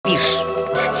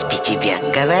спи тебе,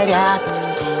 говорят.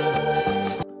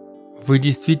 Вы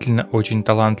действительно очень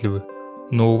талантливы,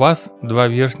 но у вас два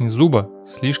верхних зуба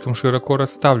слишком широко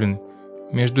расставлены,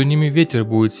 между ними ветер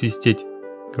будет свистеть,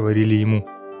 говорили ему.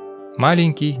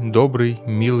 Маленький, добрый,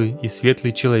 милый и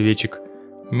светлый человечек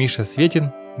Миша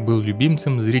Светин был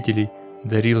любимцем зрителей,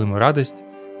 дарил им радость,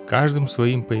 каждым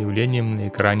своим появлением на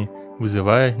экране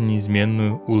вызывая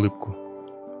неизменную улыбку.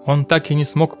 Он так и не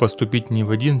смог поступить ни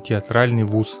в один театральный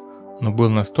вуз, но был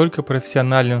настолько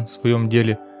профессионален в своем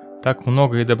деле, так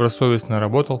много и добросовестно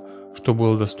работал, что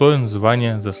был достоин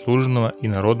звания заслуженного и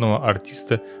народного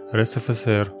артиста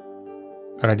РСФСР.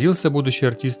 Родился будущий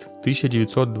артист в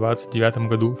 1929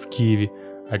 году в Киеве.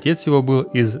 Отец его был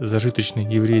из зажиточной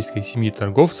еврейской семьи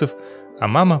торговцев, а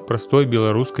мама простой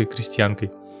белорусской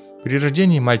крестьянкой. При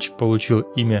рождении мальчик получил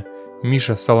имя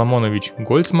Миша Соломонович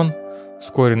Гольцман.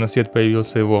 Вскоре на свет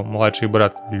появился его младший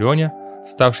брат Леня,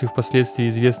 ставший впоследствии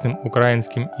известным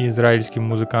украинским и израильским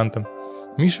музыкантом.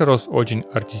 Миша рос очень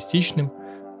артистичным,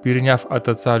 переняв от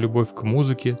отца любовь к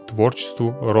музыке,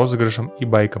 творчеству, розыгрышам и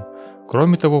байкам.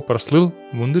 Кроме того, прослыл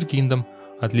вундеркиндом,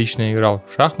 отлично играл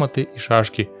в шахматы и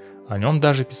шашки, о нем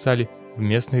даже писали в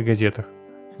местных газетах.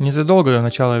 Незадолго до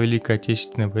начала Великой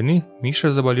Отечественной войны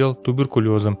Миша заболел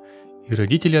туберкулезом, и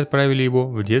родители отправили его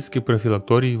в детский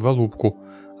профилакторий в Алупку,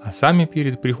 а сами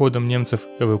перед приходом немцев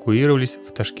эвакуировались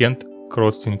в Ташкент к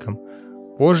родственникам.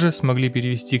 Позже смогли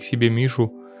перевести к себе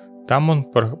Мишу, там он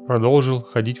продолжил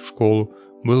ходить в школу,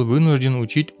 был вынужден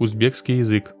учить узбекский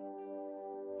язык.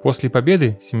 После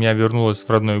победы семья вернулась в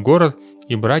родной город,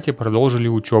 и братья продолжили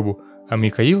учебу, а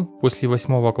Михаил после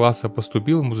 8 класса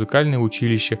поступил в музыкальное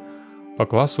училище по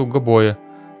классу гобоя.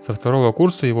 Со 2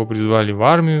 курса его призвали в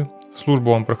армию,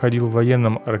 службу он проходил в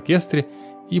военном оркестре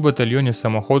и батальоне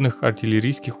самоходных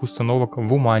артиллерийских установок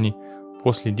в Умани.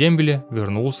 После дембеля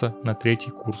вернулся на 3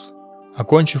 курс.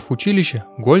 Окончив училище,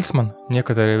 Гольцман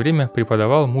некоторое время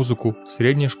преподавал музыку в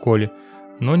средней школе,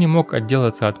 но не мог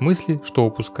отделаться от мысли, что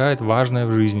упускает важное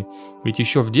в жизни, ведь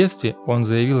еще в детстве он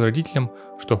заявил родителям,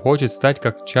 что хочет стать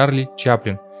как Чарли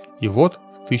Чаплин. И вот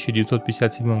в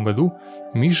 1957 году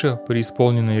Миша, при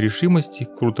исполненной решимости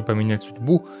круто поменять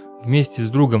судьбу, вместе с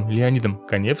другом Леонидом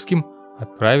Каневским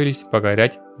отправились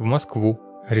покорять в Москву.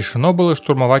 Решено было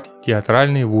штурмовать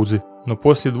театральные вузы, но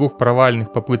после 2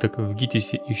 провальных попыток в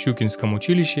ГИТИСе и Щукинском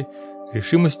училище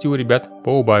решимости у ребят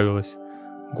поубавилось.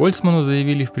 Гольцману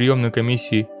заявили в приемной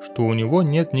комиссии, что у него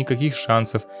нет никаких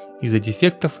шансов из-за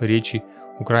дефектов речи,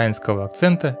 украинского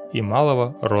акцента и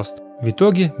малого роста. В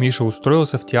итоге Миша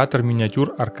устроился в театр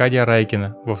миниатюр Аркадия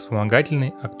Райкина во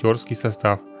вспомогательный актерский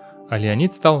состав, а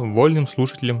Леонид стал вольным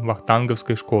слушателем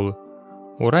вахтанговской школы.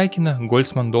 У Райкина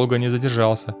Гольцман долго не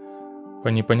задержался. По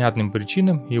непонятным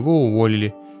причинам его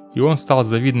уволили, и он стал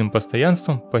завидным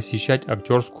постоянством посещать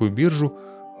актерскую биржу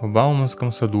в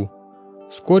Бауманском саду.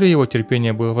 Вскоре его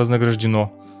терпение было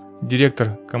вознаграждено.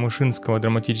 Директор Камышинского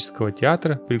драматического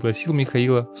театра пригласил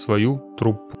Михаила в свою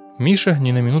труппу. Миша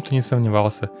ни на минуту не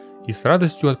сомневался и с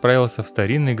радостью отправился в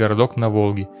старинный городок на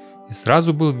Волге и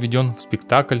сразу был введен в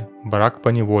спектакль «Брак по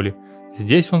неволе».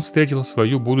 Здесь он встретил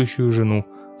свою будущую жену,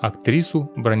 актрису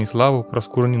Брониславу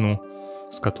Проскурнину,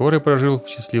 с которой прожил в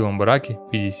счастливом браке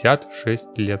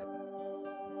 56 лет.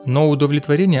 Но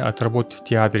удовлетворения от работы в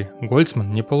театре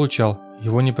Гольцман не получал.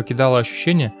 Его не покидало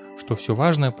ощущение, что все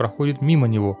важное проходит мимо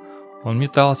него. Он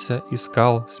метался,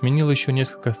 искал, сменил еще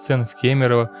несколько сцен в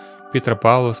Кемерово,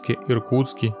 Петропавловске,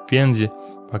 Иркутске, Пензе,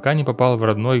 пока не попал в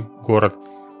родной город,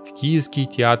 в Киевский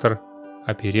театр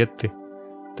оперетты.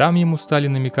 Там ему стали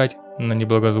намекать на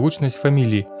неблагозвучность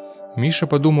фамилии. Миша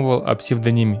подумывал о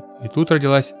псевдониме, и тут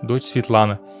родилась дочь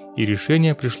Светлана, и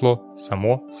решение пришло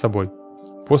само собой.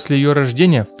 После ее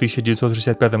рождения в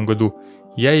 1965 году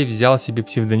я и взял себе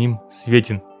псевдоним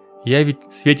Светин. Я ведь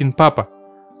Светин папа.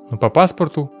 Но по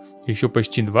паспорту еще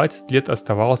почти 20 лет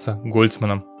оставался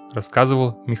Гольцманом,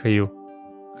 рассказывал Михаил.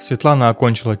 Светлана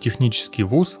окончила технический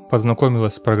вуз,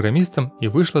 познакомилась с программистом и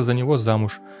вышла за него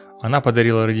замуж. Она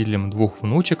подарила родителям 2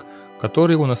 внучек,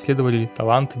 которые унаследовали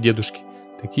талант дедушки,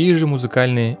 такие же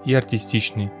музыкальные и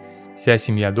артистичные. Вся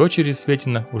семья дочери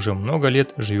Светина уже много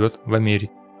лет живет в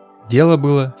Америке. Дело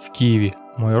было в Киеве.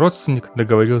 Мой родственник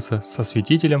договорился со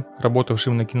осветителем,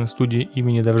 работавшим на киностудии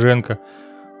имени Довженко.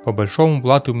 По большому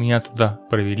блату меня туда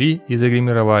провели и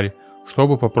загримировали,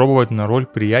 чтобы попробовать на роль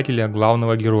приятеля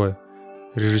главного героя.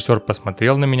 Режиссер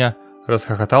посмотрел на меня,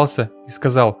 расхохотался и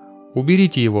сказал: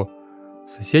 «Уберите его». В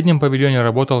соседнем павильоне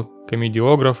работал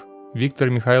комедиограф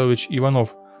Виктор Михайлович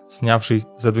Иванов, снявший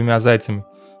 «За двумя зайцами».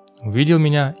 Увидел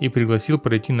меня и пригласил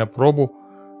пройти на пробу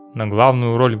на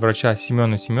главную роль врача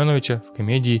Семёна Семёновича в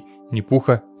комедии «Ни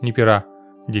пуха, ни пера»,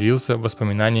 делился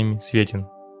воспоминаниями Светин.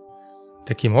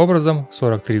 Таким образом, в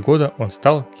 43 года он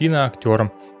стал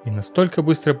киноактером и настолько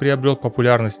быстро приобрел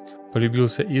популярность,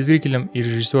 полюбился и зрителям, и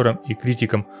режиссерам, и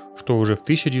критикам, что уже в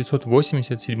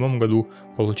 1987 году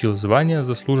получил звание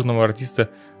заслуженного артиста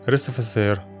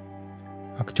РСФСР.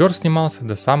 Актер снимался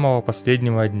до самого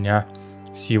последнего дня.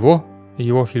 Всего в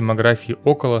его фильмографии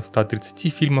около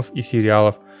 130 фильмов и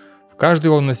сериалов. В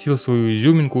каждый он вносил свою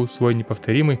изюминку, свой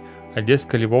неповторимый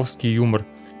одесско-львовский юмор,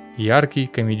 яркий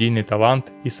комедийный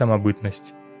талант и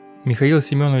самобытность. Михаил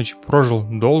Семёнович прожил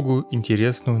долгую,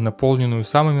 интересную, наполненную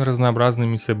самыми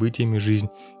разнообразными событиями жизнь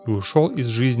и ушел из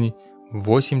жизни в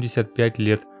 85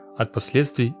 лет от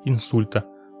последствий инсульта,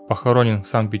 похоронен в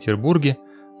Санкт-Петербурге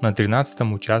на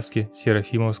 13-м участке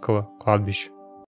Серафимовского кладбища.